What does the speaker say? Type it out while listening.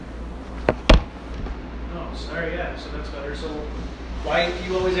knows. All right, yeah, so that's better. So why,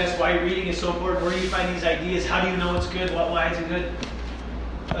 you always ask why reading is so important. Where do you find these ideas? How do you know it's good? Why is it good?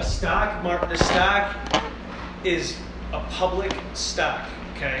 The stock is a public stock,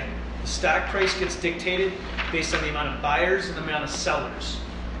 okay? The stock price gets dictated based on the amount of buyers and the amount of sellers.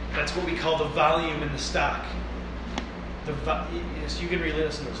 That's what we call the volume in the stock. Yes, you can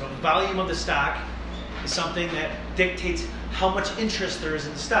re-listen to it. So the volume of the stock is something that dictates how much interest there is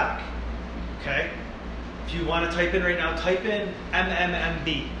in the stock, okay? If you want to type in right now, type in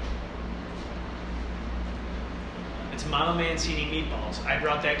MMMB. It's Mama Mancini Meatballs. I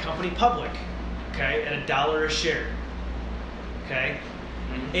brought that company public, okay, at $1 a share, okay?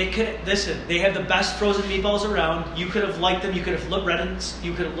 It could, listen, they have the best frozen meatballs around. You could have liked them. You could have read them.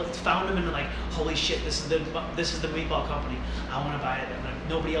 You could have found them and been like, holy shit, this is the meatball company. I want to buy it.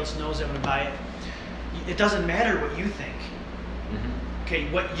 Nobody else knows I'm going to buy it. It doesn't matter what you think. Okay,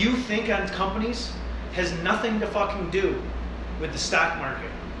 what you think on companies has nothing to fucking do with the stock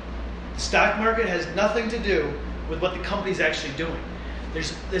market. The stock market has nothing to do with what the company's actually doing.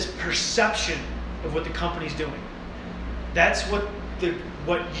 There's this perception of what the company's doing. That's what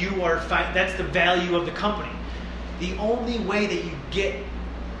you are. That's the value of the company. The only way that you get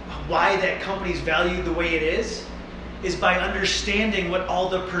why that company's valued the way it is by understanding what all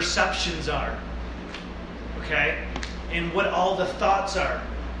the perceptions are, okay, and what all the thoughts are.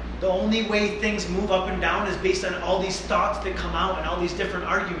 The only way things move up and down is based on all these thoughts that come out and all these different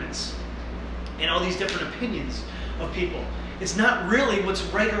arguments and all these different opinions of people. It's not really what's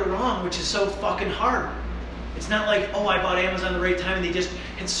right or wrong, which is so fucking hard. It's not like, oh, I bought Amazon at the right time and they just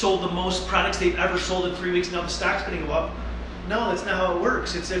had sold the most products they've ever sold in 3 weeks and now the stock's going to go up. No, that's not how it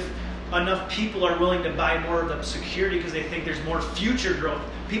works. It's if enough people are willing to buy more of the security because they think there's more future growth.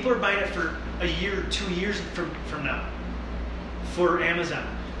 People are buying it for a year or 2 years from now for Amazon.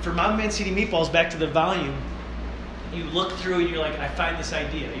 For Mama Mancini Meatballs, back to the volume, you look through and you're like, I find this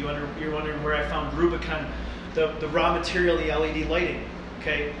idea. You're wondering where I found Rubicon, the raw material, the LED lighting,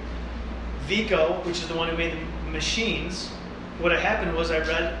 okay? Vico, which is the one who made the machines, what had happened was I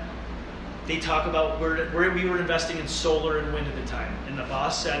read, they talk about where we were investing in solar and wind at the time. And the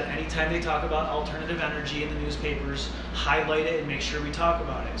boss said, anytime they talk about alternative energy in the newspapers, highlight it and make sure we talk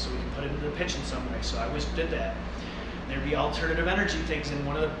about it so we can put it into the pitch in some way. So I always did that. And there'd be alternative energy things in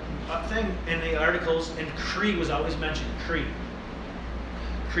one of the in the articles, and Cree was always mentioned. Cree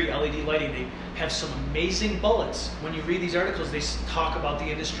LED lighting, they have some amazing bullets. When you read these articles, they talk about the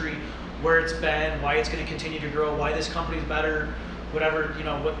industry, where it's been, why it's going to continue to grow, why this company's better, whatever,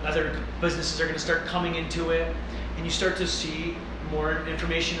 what other businesses are going to start coming into it. And you start to see more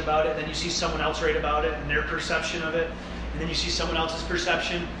information about it. Then you see someone else write about it and their perception of it. And then you see someone else's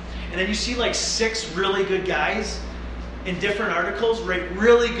perception. And then you see like 6 really good guys in different articles write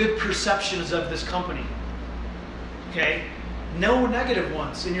really good perceptions of this company. Okay? No negative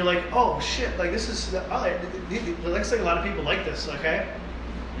ones. And you're like, oh shit, like this is, it looks like a lot of people like this, okay?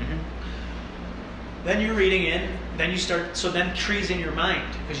 Then you're reading in, then you start, so then Cree's in your mind,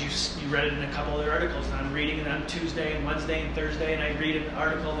 because you read it in a couple other articles, and I'm reading it on Tuesday and Wednesday and Thursday, and I read an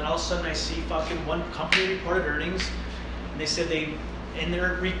article, and then all of a sudden I see fucking one company reported earnings, and they said in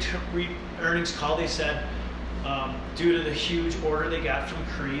their earnings call, they said, due to the huge order they got from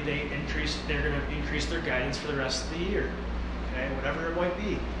Cree, they're going to increase their guidance for the rest of the year, okay, whatever it might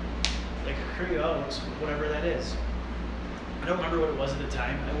be, like a Cree, whatever that is. I don't remember what it was at the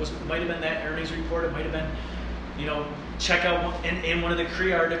time. It might have been that earnings report. It might have been, check out, in one of the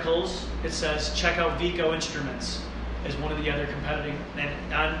Cree articles, it says, check out Vico Instruments as one of the other competing.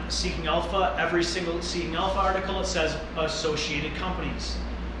 And on Seeking Alpha, every single Seeking Alpha article, it says associated companies.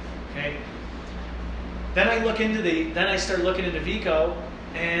 Okay? Then I start looking into Vico,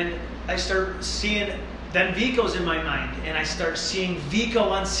 and I start seeing, then Vico's in my mind, and I start seeing Vico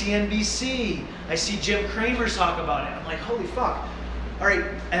on CNBC. I see Jim Cramer talk about it. I'm like, holy fuck. All right,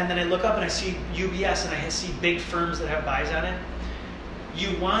 and then I look up and I see UBS, and I see big firms that have buys on it.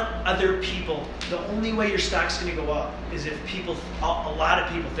 You want other people. The only way your stock's going to go up is if a lot of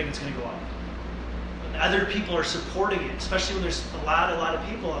people think it's going to go up. And other people are supporting it, especially when there's a lot of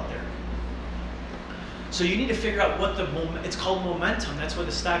people out there. So you need to figure out what it's called momentum. That's why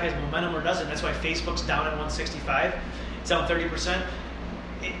the stock has momentum or doesn't. That's why Facebook's down at 165. It's down 30%.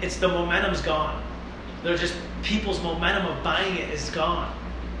 It's the momentum's gone. They're just, people's momentum of buying it is gone.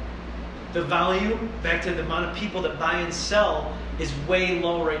 The volume, back to the amount of people that buy and sell, is way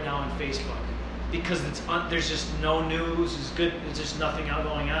low right now on Facebook because there's just no news. There's just nothing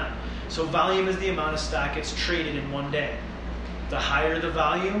going on. So volume is the amount of stock gets traded in one day. The higher the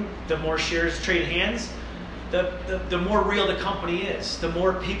volume, the more shares trade hands, the more real the company is, the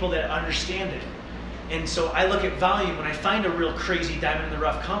more people that understand it. And so I look at volume. When I find a real crazy diamond in the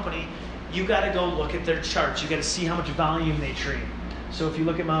rough company, you got to go look at their charts. You got to see how much volume they trade. So if you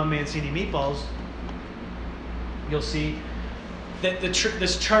look at Mama Mancini Meatballs, you'll see that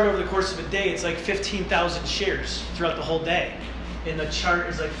this chart over the course of a day, it's like 15,000 shares throughout the whole day. And the chart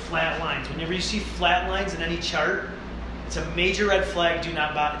is like flat lines. Whenever you see flat lines in any chart, it's a major red flag.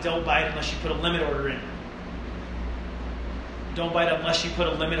 Don't buy it unless you put a limit order in. Don't buy it unless you put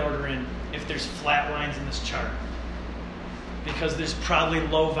a limit order in if there's flat lines in this chart. Because there's probably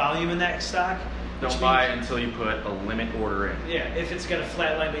low volume in that stock. Don't buy it until you put a limit order in. Yeah, if it's got a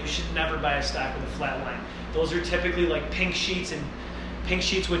flat line, but you should never buy a stock with a flat line. Those are typically like pink sheets,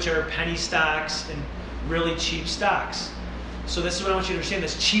 which are penny stocks and really cheap stocks. So this is what I want you to understand.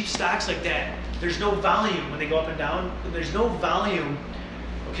 This cheap stocks like that, there's no volume when they go up and down. There's no volume,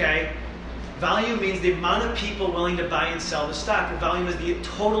 okay? Volume means the amount of people willing to buy and sell the stock. The volume is the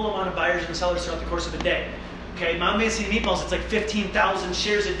total amount of buyers and sellers throughout the course of a day. Okay, Mama Mancini Meatballs, it's like 15,000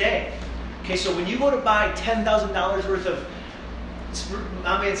 shares a day. Okay, so when you go to buy $10,000 worth of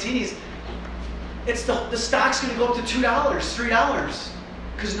Mama Mancini's, the stock's going to go up to $2, $3,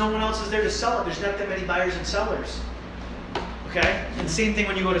 because no one else is there to sell it. There's not that many buyers and sellers. Okay, and same thing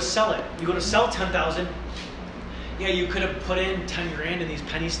when you go to sell it. You go to sell 10,000. Yeah, you could have put in 10 grand in these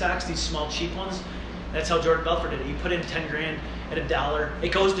penny stocks, these small cheap ones. That's how Jordan Belfort did it. You put in 10 grand at $1.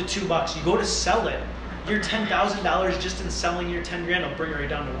 It goes to $2. You go to sell it. Your $10,000 just in selling your 10 grand will bring it right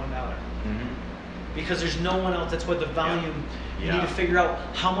down to $1. Mm-hmm. Because there's no one else. That's what the volume. Yeah. You need to figure out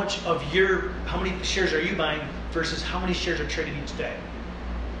how many shares are you buying versus how many shares are traded each day.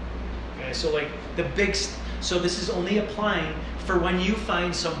 Okay, so like so this is only applying for when you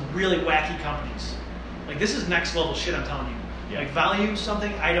find some really wacky companies. Like this is next level shit, I'm telling you. Yeah. Like volume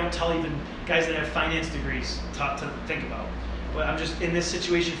something I don't tell even guys that have finance degrees to think about. But I'm just in this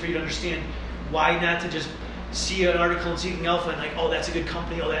situation for you to understand why not to just see an article in Seeking Alpha and like, oh, that's a good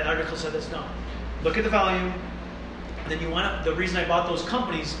company. Oh, that article said this. No. Look at the volume. And then the reason I bought those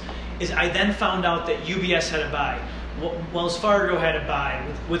companies is I then found out that UBS had a buy. Wells Fargo had a buy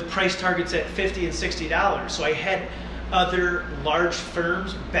with price targets at $50 and $60. So I had other large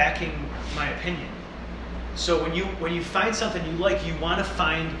firms backing my opinion. So when you find something you like, you want to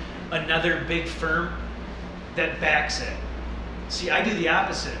find another big firm that backs it. See, I do the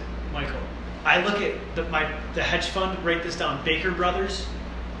opposite, Michael. I look at the hedge fund. Write this down. Baker Brothers.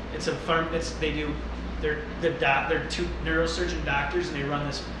 It's a firm. They're two neurosurgeon doctors, and they run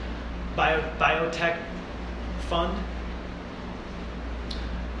this biotech fund,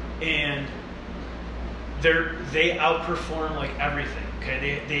 and they outperform like everything.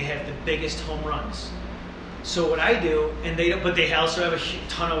 Okay, they have the biggest home runs. So what I do, but they also have a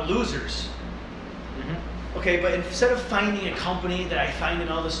ton of losers. Mm-hmm. Okay, but instead of finding a company that I find in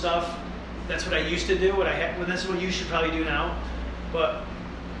all this stuff, that's what I used to do. This is what you should probably do now. But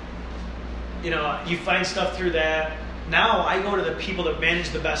you find stuff through that. Now I go to the people that manage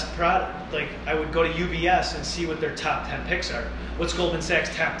the best product. Like I would go to UBS and see what their top 10 picks are. What's Goldman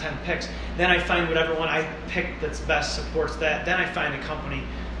Sachs' top 10 picks? Then I find whatever one I pick that's best supports that. Then I find a company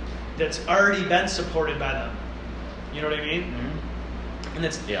that's already been supported by them. You know what I mean? Mm-hmm.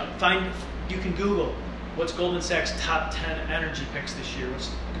 And you can Google what's Goldman Sachs' top 10 energy picks this year. What's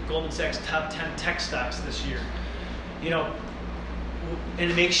Goldman Sachs' top 10 tech stocks this year?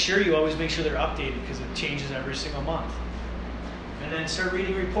 And you always make sure they're updated because it changes every single month. And then start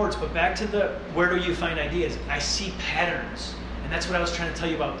reading reports. But back to where do you find ideas? I see patterns. And that's what I was trying to tell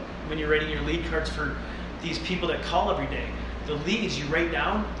you about when you're writing your lead cards for these people that call every day. The leads you write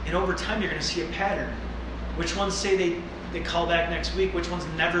down, and over time you're going to see a pattern. Which ones say they call back next week? Which ones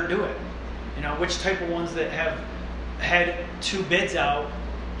never do it? Which type of ones that have had 2 bids out,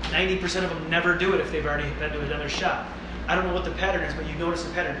 90% of them never do it if they've already been to another shop. I don't know what the pattern is, but you notice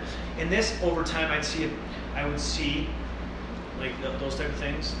the pattern. In this, over time, I would see like those type of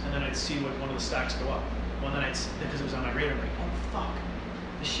things, and then I'd see one of the stocks go up. One that because it was on my radar, I'm like, oh fuck,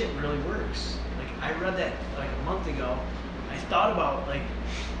 this shit really works. Like I read that like a month ago. I thought about like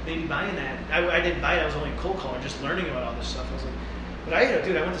maybe buying that. I didn't buy it. I was only a cold caller, just learning about all this stuff. I was like, but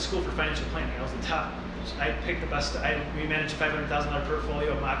I went to school for financial planning. I was the top. I picked the best. We managed a $500,000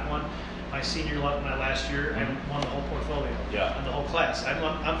 portfolio at Mach 1. My senior my last year, I won the whole portfolio. Yeah. And the whole class.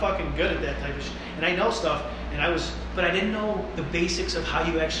 I'm fucking good at that type of shit. And I know stuff. But I didn't know the basics of how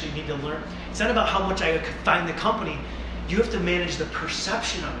you actually need to learn. It's not about how much I could find the company. You have to manage the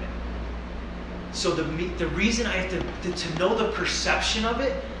perception of it. So the reason I have to know the perception of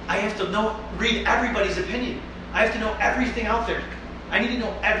it, I have to read everybody's opinion. I have to know everything out there. I need to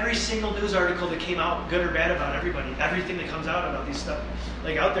know every single news article that came out, good or bad, about everybody. Everything that comes out about these stuff,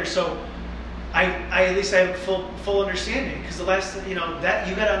 like out there. So I at least I have full understanding, because the last, that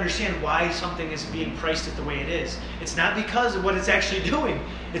you got to understand why something is being priced it the way it is. It's not because of what it's actually doing.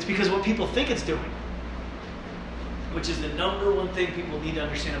 It's because of what people think it's doing, which is the number one thing people need to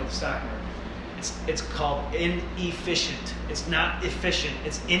understand about the stock market. It's called inefficient. It's not efficient.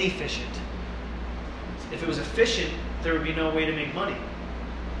 It's inefficient. If it was efficient, there would be no way to make money.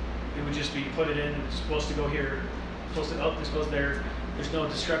 It would just be put it in. It's supposed to go here. Supposed to this goes there. There's no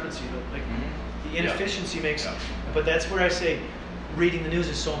discrepancy. Like the inefficiency makes. But that's where I say reading the news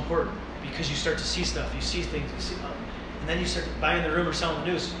is so important, because you start to see stuff. You see things. And then you start buying the rumor, selling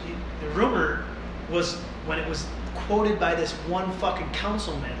the news. The rumor was when it was quoted by this one fucking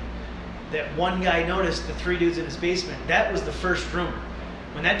councilman. That one guy noticed the 3 dudes in his basement. That was the first rumor.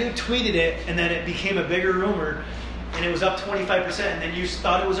 When that dude tweeted it, and then it became a bigger rumor, and it was up 25%, and then you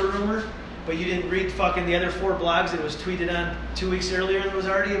thought it was a rumor, but you didn't read fucking the other 4 blogs that it was tweeted on 2 weeks earlier, and it was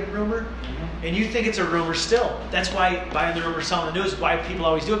already a rumor, and you think it's a rumor still. That's why buying the rumor, selling the news, why people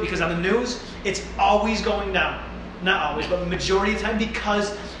always do it, because on the news, it's always going down. Not always, but majority of the time,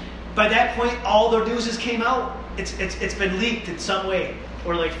 because by that point, all the news has came out. It's been leaked in some way,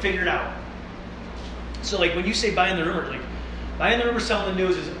 or like figured out. So like when you say buying the rumor, like buying the rumor, selling the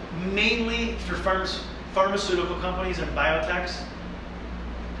news is mainly for pharmaceutical companies and biotechs,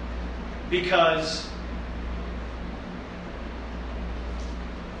 because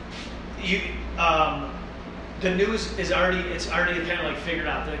the news is already kind of like figured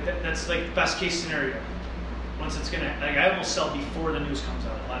out. That's like the best case scenario. Once it's gonna, like, I almost sell before the news comes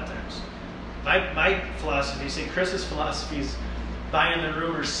out a lot of times. My philosophy, say Chris's philosophy, is buying the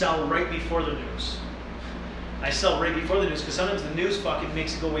rumors, sell right before the news. I sell right before the news because sometimes the news fucking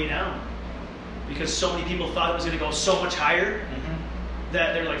makes it go way down. Because so many people thought it was going to go so much higher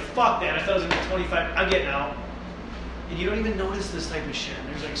that they're like, fuck that, I thought it was going to be 25, I'm getting out. And you don't even notice this type of shit.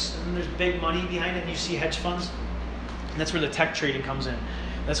 There's big money behind it, and you see hedge funds. And that's where the tech trading comes in.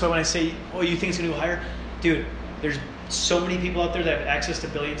 That's why when I say, oh, you think it's going to go higher? Dude, there's so many people out there that have access to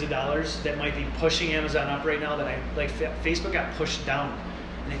billions of dollars that might be pushing Amazon up right now that Facebook got pushed down.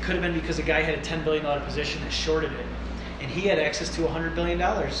 And it could have been because a guy had a $10 billion position that shorted it. And he had access to $100 billion.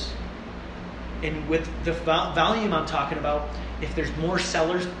 And with the volume I'm talking about, if there's more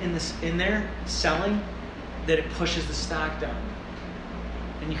sellers in there selling, that it pushes the stock down.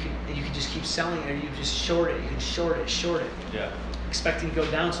 And you can just keep selling it, or you just short it. You can short it. Yeah. Expecting to go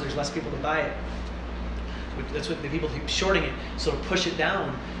down so there's less people to buy it. That's what the people keep shorting it, so push it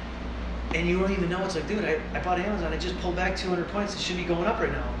down. And you don't even know. It's like, dude, I bought Amazon. I just pulled back 200 points. It should be going up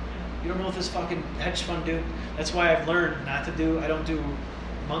right now. You don't know what this fucking hedge fund do. That's why I've learned not to do. I don't do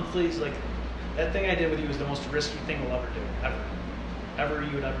monthlies. Like that thing I did with you was the most risky thing we'll ever do, ever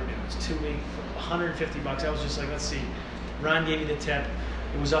you would ever do. It's 2 weeks, $150. I was just like, let's see. Ron gave me the tip.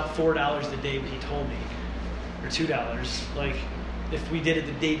 It was up $4 the day he told me, or $2. Like if we did it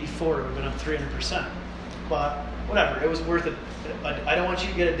the day before, it would have been up 300%. But whatever, it was worth it. I don't want you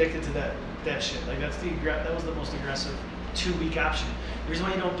to get addicted to that shit. Like that was the most aggressive 2-week option. The reason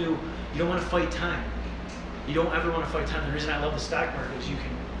why you don't want to fight time. You don't ever want to fight time. The reason I love the stock market is you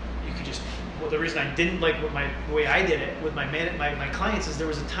can just. Well, the reason I didn't like the way I did it with my clients is there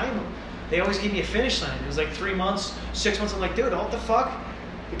was a time. They always gave me a finish line. It was like 3 months, 6 months. I'm like, dude, what the fuck?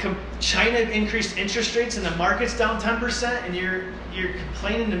 China increased interest rates and the market's down 10%, and you're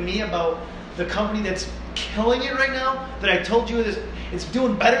complaining to me about the company that's killing it right now, that I told you it's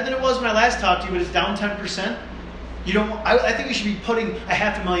doing better than it was when I last talked to you, but it's down 10%. I think you should be putting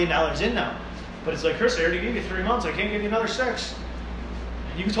 $500,000 in now. But it's like, Chris, I already gave you 3 months. I can't give you another 6.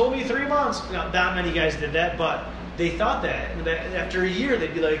 You told me 3 months. Not many guys did that, but they thought that after a year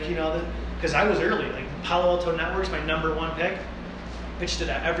they'd be like, because I was early. Like Palo Alto Networks, my number 1 pick. Pitched it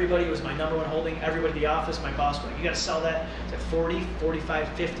at everybody. It was my number 1 holding. Everybody in the office, my boss was like, you got to sell that. It's at 40, 45,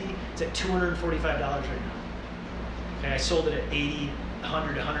 50. It's at $245 right now. Okay, I sold it at 80,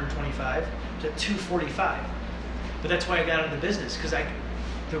 100, 125. It's at 245. But that's why I got into the business, because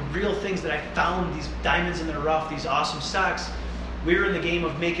the real things that I found, these diamonds in the rough, these awesome stocks, we were in the game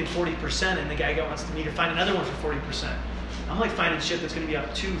of making 40%, and the guy wants me to find another one for 40%. I'm like finding shit that's going to be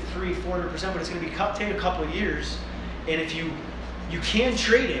up 200, 300, 400%, but it's going to take a couple of years. And if you can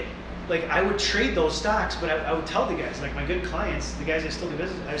trade it. Like I would trade those stocks, but I would tell the guys, like my good clients, the guys I still do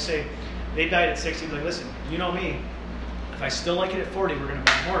business, I would say, they died at 60, like, listen, you know me, if I still like it at 40, we're going to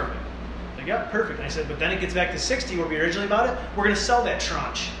buy more of it. Like, yeah, perfect. And I said, but then it gets back to 60 where we originally bought it, we're going to sell that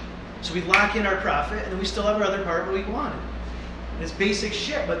tranche. So we lock in our profit, and then we still have our other part where we want it. And it's basic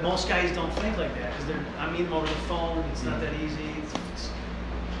shit, but most guys don't think like that, because I meet them over the phone, it's not that easy.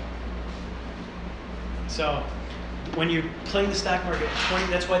 So when you're playing the stock market at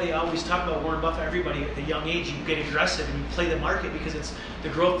 20, that's why they always talk about Warren Buffett, everybody at the young age, you get aggressive and you play the market because it's the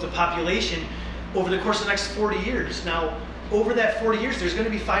growth of the population over the course of the next 40 years. Now, over that 40 years, there's going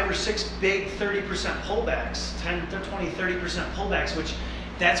to be 5 or 6 big 30% pullbacks, 10, 20, 30% pullbacks, which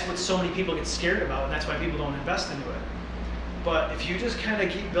that's what so many people get scared about, and that's why people don't invest into it. But if you just kind of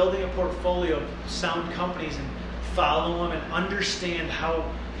keep building a portfolio of sound companies and follow them and understand how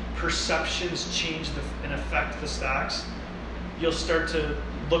perceptions change and affect the stocks, you'll start to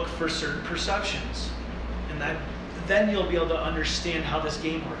look for certain perceptions. And then you'll be able to understand how this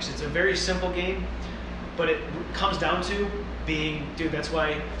game works. It's a very simple game, but it comes down to being, dude, that's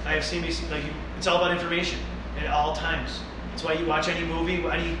why I have CNBC, like, it's all about information at all times. That's why you watch any movie,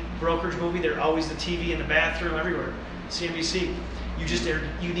 any brokerage movie, there's always the TV in the bathroom, everywhere. CNBC.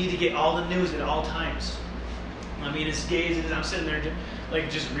 You need to get all the news at all times. I mean, as gay as it is, I'm sitting there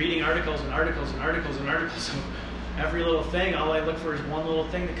just reading articles and articles and articles and articles of every little thing. All I look for is one little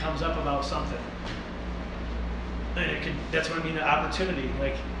thing that comes up about something. And that's what I mean, the opportunity.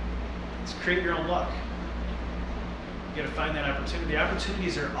 Like, it's create your own luck. You gotta find that opportunity. The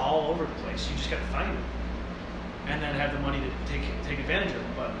opportunities are all over the place. You just gotta find them. And then have the money to take advantage of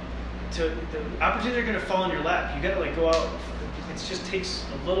them. But the opportunities are gonna fall in your lap. You gotta go out. It just takes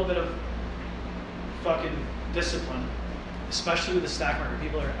a little bit of fucking discipline, especially with the stock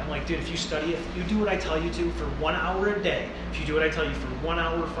market. I'm like, dude, if you study, if you do what I tell you to for 1 hour a day, if you do what I tell you for 1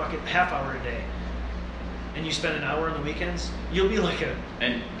 hour, fucking half hour a day, and you spend an hour on the weekends, you'll be like a...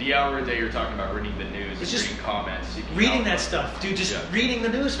 And the hour a day you're talking about reading the news, it's and just reading comments. reading that stuff, dude, reading the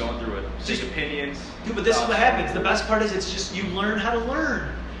news. Going through it, just opinions. Dude, but this is what happens. The best part is it's just you learn how to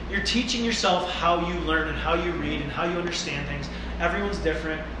learn. You're teaching yourself how you learn and how you read and how you understand things. Everyone's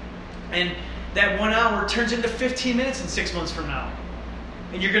different. And that 1 hour turns into 15 minutes in 6 months from now.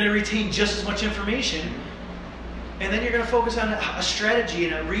 And you're going to retain just as much information. And then you're going to focus on a strategy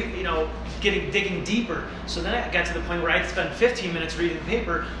and digging deeper. So then I got to the point where I'd spend 15 minutes reading the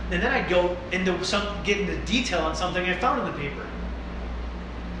paper, and then I'd go into get into detail on something I found in the paper.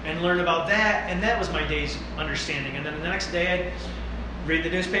 And learn about that, and that was my day's understanding. And then the next day I'd read the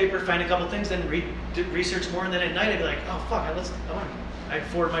newspaper, find a couple things, then research more, and then at night I'd be like, oh fuck, I'd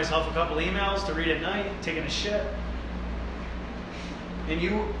forward myself a couple emails to read at night, taking a shit. And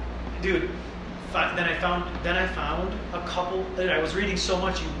dude, then I found a couple. I was reading so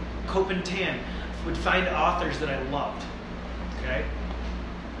much. Cope and Tan would find authors that I loved. Okay,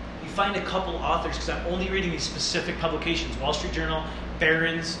 you find a couple authors because I'm only reading these specific publications: Wall Street Journal,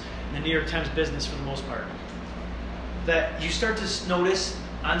 Barron's, and the New York Times Business for the most part. That you start to notice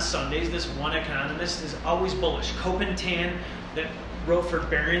on Sundays, this one economist is always bullish. Cope and Tan, that wrote for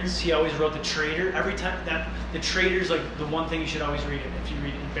Barron's, he always wrote The Trader. Every time that the Trader's like the one thing you should always read it if you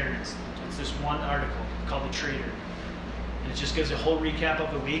read in Barron's. It's this one article called The Trader. And it just gives a whole recap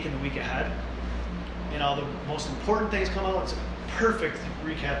of the week and the week ahead. And all the most important things come out. It's a perfect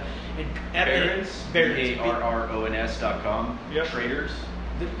recap. And Barron's, BARRONS.com. Yep. Traders.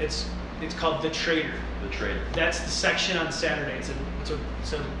 It's called The Trader. The Trader. That's the section on Saturday. It's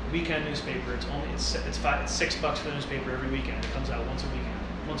a weekend newspaper. It's $6 for the newspaper every weekend. It comes out once a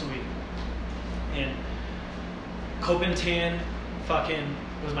week. And Cope and Tan fucking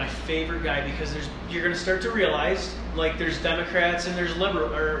was my favorite guy because you're gonna start to realize like there's Democrats and there's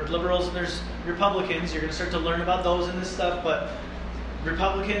liberals and there's Republicans. You're gonna start to learn about those and this stuff, but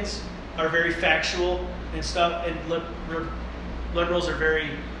Republicans are very factual and stuff, and liberals are very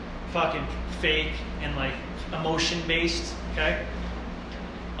fucking fake and like emotion based. Okay.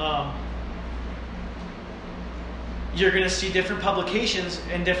 You're gonna see different publications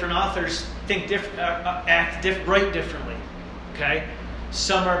and different authors write differently. Okay.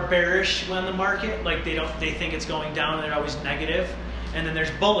 Some are bearish on the market, like they think it's going down and they're always negative. And then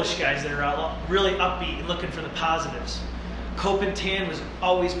there's bullish guys that are really upbeat and looking for the positives. Cope and Tan was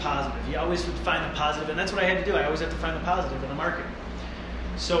always positive. He always would find the positive, and that's what I had to do. I always have to find the positive in the market.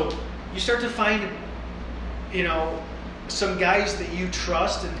 So you start to find, some guys that you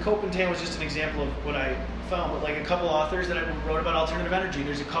trust, and Cope and Tan was just an example of what I found, but like a couple authors that I wrote about alternative energy.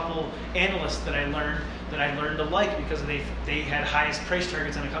 There's a couple analysts that I learned to like because they had highest price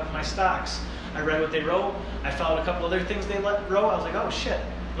targets on a couple of my stocks. I read what they wrote. I followed a couple other things they wrote. I was like, oh shit,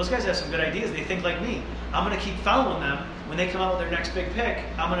 those guys have some good ideas. They think like me. I'm going to keep following them. When they come out with their next big pick,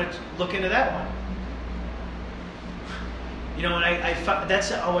 I'm going to look into that one. And that's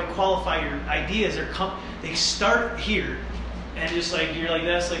how I qualify your ideas. They start here, and just like you're like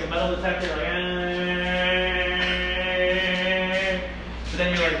this, like a metal detector, like, but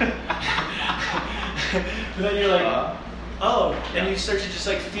then you're like, oh, and you start to just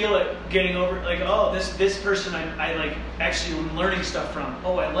like feel it getting over, like, oh, this person I like actually am learning stuff from.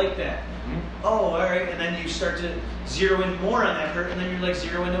 Oh, I like that. Oh, all right, and then you start to zero in more on that person, and then you're like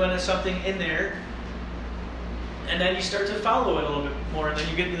zero into something in there, and then you start to follow it a little bit more, and then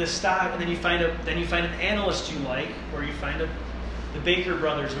you get into the stock, and then you find an analyst you like, or you find the Baker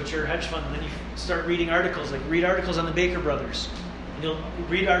Brothers, which are a hedge fund, and then you start reading articles, like read articles on the Baker Brothers, and you'll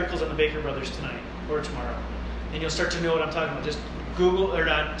read articles on the Baker Brothers tonight or tomorrow, and you'll start to know what I'm talking about. Just Google or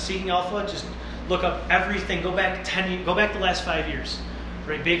not Seeking Alpha, just look up everything. Go back the last 5 years.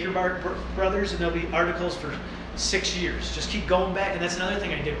 Right, Baker Brothers, and there'll be articles for 6 years. Just keep going back, and that's another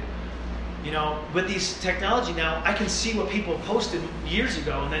thing I do. You know, with these technology now, I can see what people posted years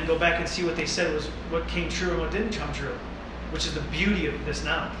ago, and then go back and see what they said was what came true and what didn't come true, which is the beauty of this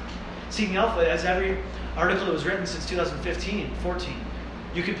now. Seeking Alpha has every article that was written since 2015, 14.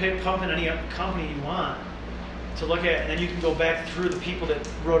 You can pump in any company you want to look at, and then you can go back through the people that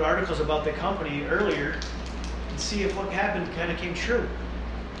wrote articles about the company earlier and see if what happened kind of came true.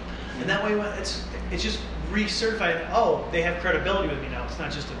 And that way, it's just recertifying that, oh, they have credibility with me now. It's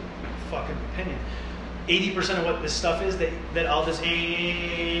not just a fucking opinion. 80% of what this stuff is, that all this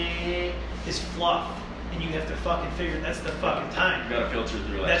is fluff. And you have to fucking figure, that's the fucking time. You gotta filter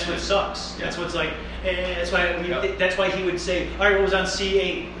through that. That's what sucks. Yeah. That's what's like, that's why he would say, all right, what was on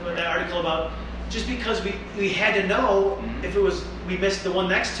C8, that article about, just because we had to know if it was, we missed the one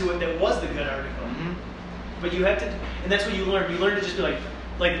next to it that was the good article. But you have to, and that's what you learn. You learn to just be like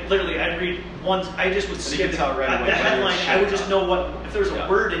literally, I'd read one. I just would skip the headline. I would just know what if there was a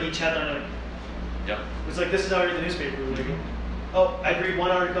word in each headline. Like, it's like this is how I read the newspaper. Like, oh, I'd read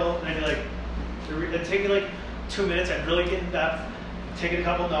one article and I'd be like, it'd take me like 2 minutes. I'd really get in depth, take a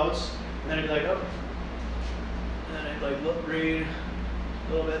couple notes, and then I'd be like, oh, and then I'd like read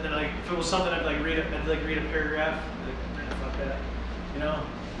a little bit. And then like if it was something, I'd like read it. I'd like read a paragraph. I'd like, fuck that, you know.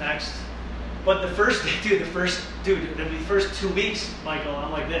 Next. But the first 2 weeks, Michael,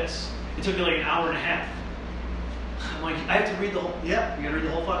 I'm like this. It took me like an hour and a half. I'm like, I have to read the whole, you gotta read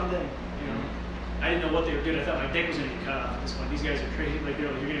the whole fucking thing. You know? I didn't know what they were doing. I thought my dick was gonna get cut off at this point. These guys are crazy. Like,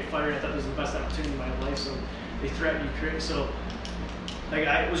 you're getting fired. I thought this was the best opportunity of my life, so they threatened you. So, like,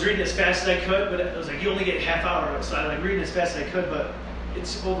 I was reading as fast as I could, but it was like, you only get half hour. So I like reading as fast as I could, but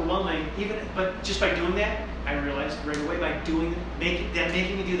it's overwhelming. But just by doing that, I realized right away by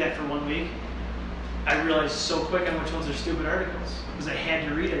making me do that for 1 week, I realized so quick on which ones are stupid articles because I had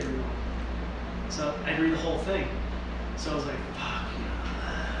to read every one. So I'd read the whole thing. So I was like, fuck,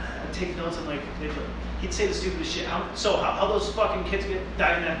 I'd take notes on like, he'd say the stupidest shit. How those fucking kids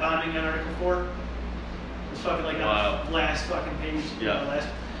died in that bombing on Article 4? It was fucking like on the last fucking page. Yeah.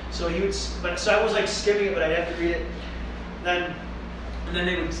 So he would, so I was like skimming it, but I'd have to read it. And then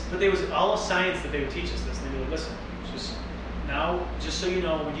they was all science that they would teach us this. And they'd be like, listen, just so you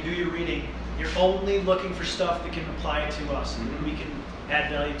know, when you do your reading, you're only looking for stuff that can apply to us and we can add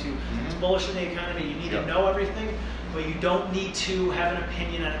value to. It's bullish in the economy. You need to know everything, but you don't need to have an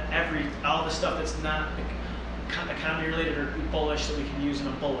opinion on all the stuff that's not economy related or bullish that we can use in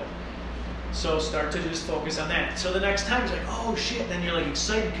a bullet. So start to just focus on that. So the next time he's like, oh shit, then you're like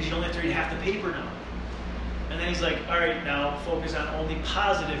excited because you only have to read half the paper now. And then he's like, all right, now focus on only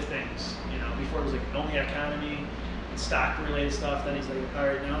positive things. You know, before it was like only economy and stock related stuff. Then he's like, all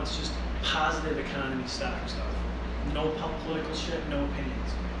right, now it's just positive economy stock stuff. No political shit, no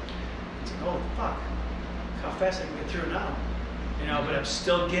opinions. It's like, oh fuck, look how fast I can get through it now. You know, but I'm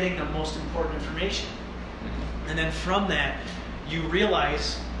still getting the most important information. And then from that, you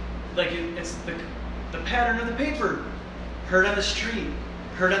realize, like it's the pattern of the paper. Heard on the street.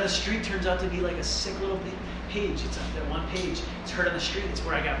 Heard on the street turns out to be like a sick little page. It's on that one page. It's heard on the street. It's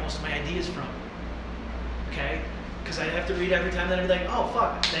where I got most of my ideas from. Okay? Because I'd have to read every time, then I'd be like, oh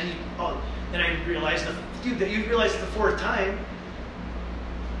fuck. Then I realized that you realize the fourth time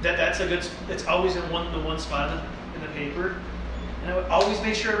that's a good. It's always in the one spot in the paper, and I would always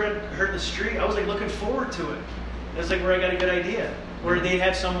make sure I heard the street. I was like looking forward to it. It's like where I got a good idea, where they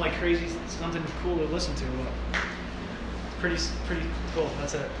have some like crazy something cool to listen to. Pretty cool.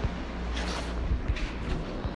 That's it.